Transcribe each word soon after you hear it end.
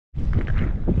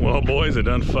Well, boys, I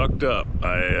done fucked up.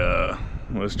 I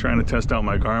was trying to test out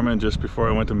my Garmin just before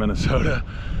I went to Minnesota,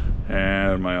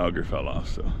 and my auger fell off.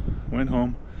 So went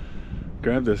home,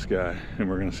 grabbed this guy, and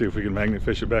we're gonna see if we can magnet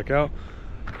fish it back out.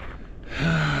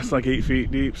 It's like 8 feet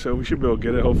deep, so we should be able to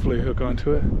get it, hopefully hook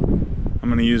onto it. I'm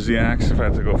gonna use the axe if I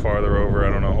have to go farther over.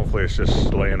 I don't know, hopefully it's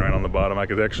just laying right on the bottom. I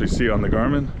could actually see on the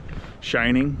Garmin,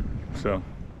 shining. So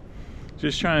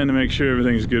just trying to make sure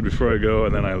everything's good before I go,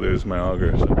 and then I lose my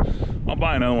auger. So I'll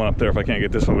buy another one up there if I can't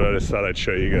get this one, but I just thought I'd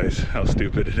show you guys how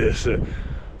stupid it is. It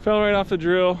fell right off the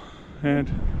drill, and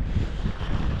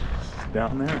it's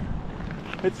down there.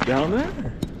 It's down there.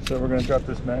 So we're gonna drop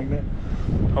this magnet,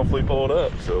 hopefully pull it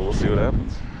up, so we'll see what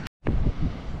happens.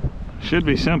 Should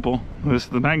be simple.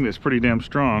 The magnet's pretty damn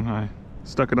strong. I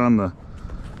stuck it on the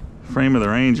frame of the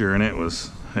Ranger, and it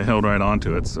held right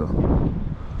onto it, so.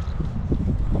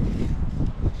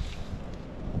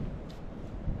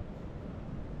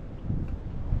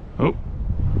 Oh,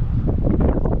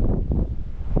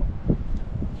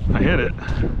 I hit it.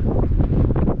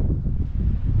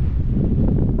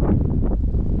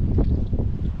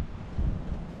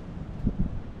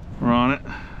 We're on it.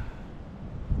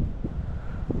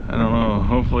 I don't know,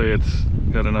 hopefully it's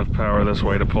got enough power this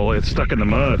way to pull it. It's stuck in the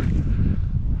mud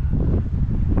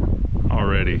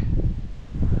already.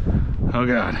 Oh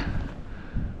God.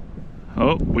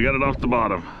 Oh, we got it off the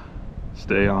bottom.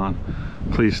 Stay on.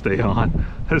 Please stay on.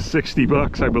 That's 60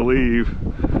 bucks, I believe.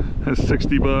 That's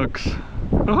 60 bucks.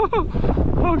 Oh,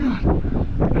 oh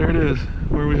God. There it is.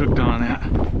 Where are we hooked on at?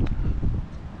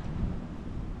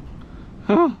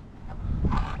 Oh.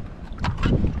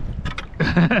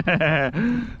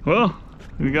 Well,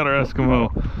 we got our Eskimo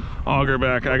auger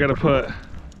back. I gotta put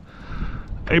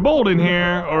a bolt in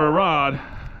here or a rod,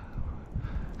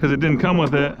 because it didn't come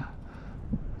with it,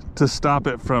 to stop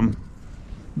it from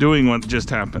doing what just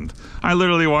happened. I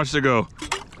literally watched it go,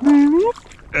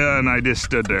 and I just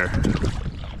stood there.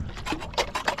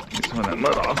 Get some of that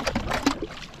mud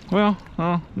off. Well,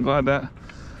 I'm glad that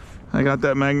I got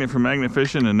that magnet for magnet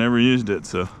fishing and never used it,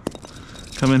 so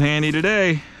come in handy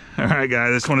today. All right,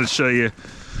 guys, I just wanted to show you,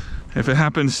 if it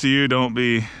happens to you, don't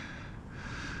beat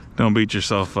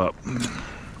yourself up,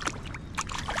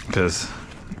 because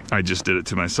I just did it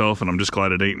to myself, and I'm just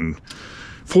glad it ain't in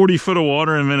 40 foot of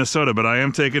water in Minnesota. But I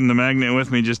am taking the magnet with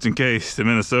me just in case to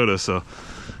Minnesota, so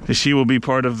she will be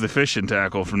part of the fishing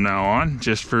tackle from now on,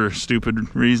 just for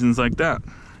stupid reasons like that.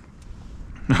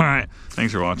 All right,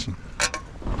 thanks for watching.